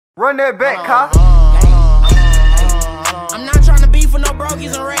Run that back, Kyle. I'm not trying to beef with no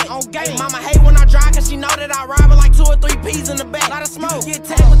brokies and rats. On game, mama hate when I drive, cause she know that I ride with like 2 or 3 P's in the back. Lot of smoke, get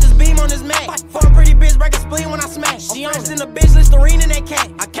tagged with this beam on this Mac. For a pretty bitch, break a spleen when I smash. She owns in the bitch, Listerine in that cat.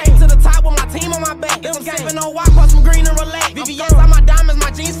 I came to the top with my team on my back. If I'm sipping on walk, put some green and relax. VVS on my diamonds,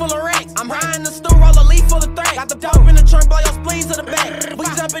 my jeans full of racks. I'm high in the stool, roll a leaf full of threats. Got the dope in the trunk, blow your spleen to the back. We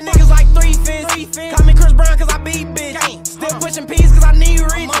jumping niggas like 3 fins. Call me Chris Brown cause I beat bitch. Still pushing P's cause I need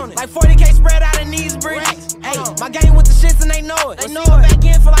rich. Like 40K spread out in these bricks. Hey, my gang with the shits and they know it. They know it. Back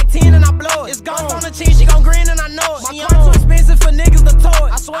in for like 10 and I blow it. It's gone on the cheese, she gon' grin and I know it. My car too expensive for niggas to tow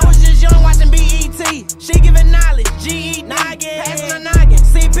it. I swear I was just young watching BET. She giving knowledge, GE noggin, passing the noggin.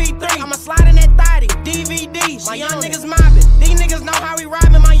 CP3, I'ma slide in that 30. DVD, my young niggas mobbing. These niggas know how we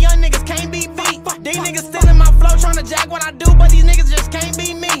robbing. My young niggas can't be beat. These niggas stealing my flow, tryna jack what I do, but these niggas just can't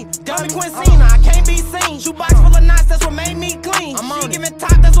be me. Dummy Quin NFN, I can't be seen. Shoebox full of knots, that's what made me clean. She giving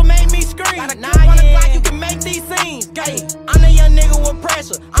top, that's what made me scream. Got a 1 o'clock, you can make these scenes. Hey, I'm the young nigga with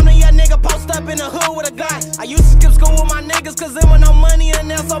pressure. I'm the young nigga post up in the hood with a glass. I used to skip school with my niggas, cause there was no money in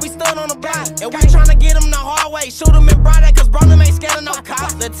there, so we stood on the block. And we tryna get them the hard way, shoot them in broad day, cause bro, them ain't scared of no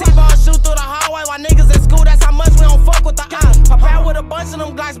cops. The T-ball shoot through the hallway while niggas at school, that's how much we don't fuck with the ops. Pop out with a bunch of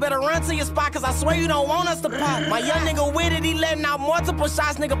them Glocks, better run to your spot, cause I swear you don't want us to pop. My young nigga with it, he letting out multiple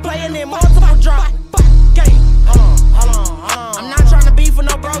shots, nigga playing in multiple drops. I'm not trying to beef with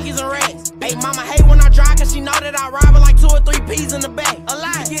no brokies and rats. Hey, mama hate when I drive, cause she know that I ride with like 2 or 3 P's in the back. A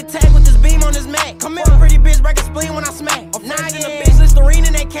lot, get tagged with this beam on this Mac. Come here, pretty bitch, break a spleen when I smack. I'm in the bitch, Listerine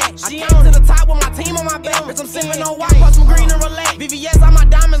in that cat. She came to the top with my team on my back. Bitch, I'm sipping on walk, put some green and relax. VVS on my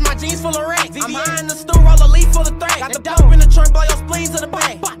diamonds, my jeans full of racks. I'm high in the stool, roll a leaf full of threats. Got the dope in the trunk, blow your spleen to the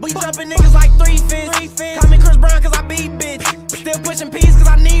back. We jumping niggas like 3 fins. Call me Chris Brown cause I beat bitch. Still pushing P's cause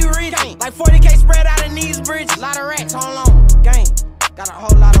I need rich. Like 40K spread out in these bridges. Lot of racks, hold on, gang. Got a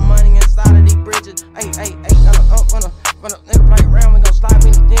whole lot of money inside of these bridges. Hey, when a nigga play around, we gon' slide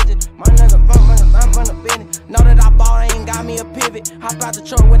me the digit. My nigga I'm from the business. Know that I bought, ain't got me a pivot. Hop out the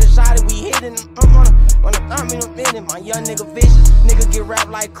truck with a shot and we hitting. When I'm in the business, my young nigga vicious. Nigga get rap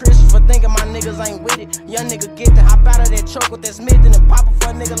like Christian for thinking my niggas ain't with it. Young nigga get to hop out of that truck with that Smith and then pop it for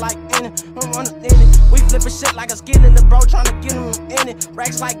a nigga like in it. We flipping shit like a skillet, little bro tryna get him in it.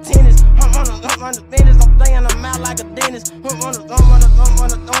 Racks like tennis. I'm on the tennis. I'm playing them out like a dentist. I'm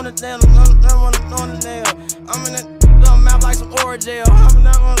in that mouth like some Orajel. I'm in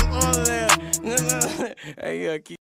that one. Hey, yeah, keep